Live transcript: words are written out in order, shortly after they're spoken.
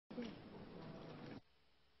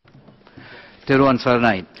Teruan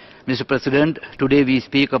Saranai. Mr. President, today we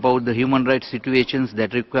speak about the human rights situations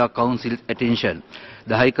that require Council's attention.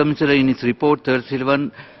 The High Commissioner in its report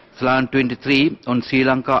 30/23 on Sri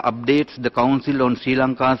Lanka updates the Council on Sri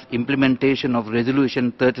Lanka's implementation of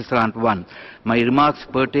Resolution 30/1. My remarks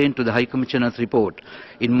pertain to the High Commissioner's report.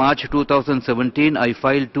 In March 2017, I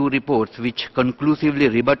filed 2 reports which conclusively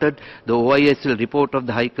rebutted the OISL report of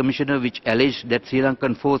the High Commissioner, which alleged that Sri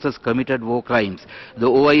Lankan forces committed war crimes. The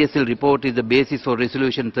OISL report is the basis for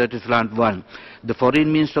Resolution 30/1. The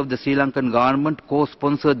Foreign Minister of the Sri Lankan government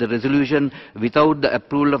co-sponsored the resolution without the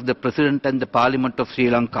approval of the President and the Parliament of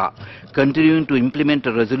Sri Lanka. Continuing to implement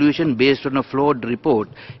a resolution based on a flawed report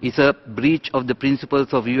is a breach of the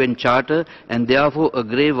principles of UN Charter and therefore a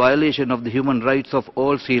grave violation of the human rights of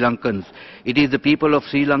all Sri Lankans. It is the people of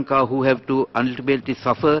Sri Lanka who have to ultimately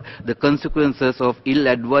suffer the consequences of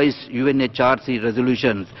ill-advised UNHRC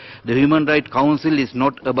resolutions. The Human Rights Council is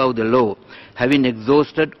not above the law. Having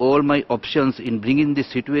exhausted all my options in bringing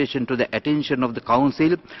this situation to the attention of the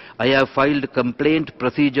Council, I have filed a complaint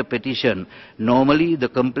procedure petition. Normally, the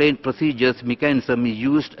complaint procedures mechanism is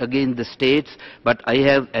used against the states, but I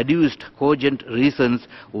have adduced cogent reasons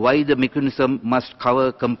why the mechanism must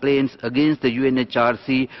cover complaints against the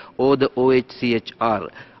UNHRC or the OHCHR.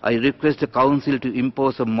 I request the Council to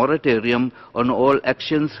impose a moratorium on all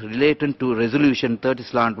actions related to Resolution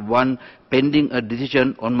 30/1 pending a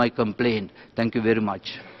decision on my complaint. Thank you very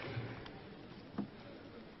much.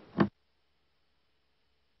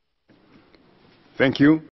 Thank you.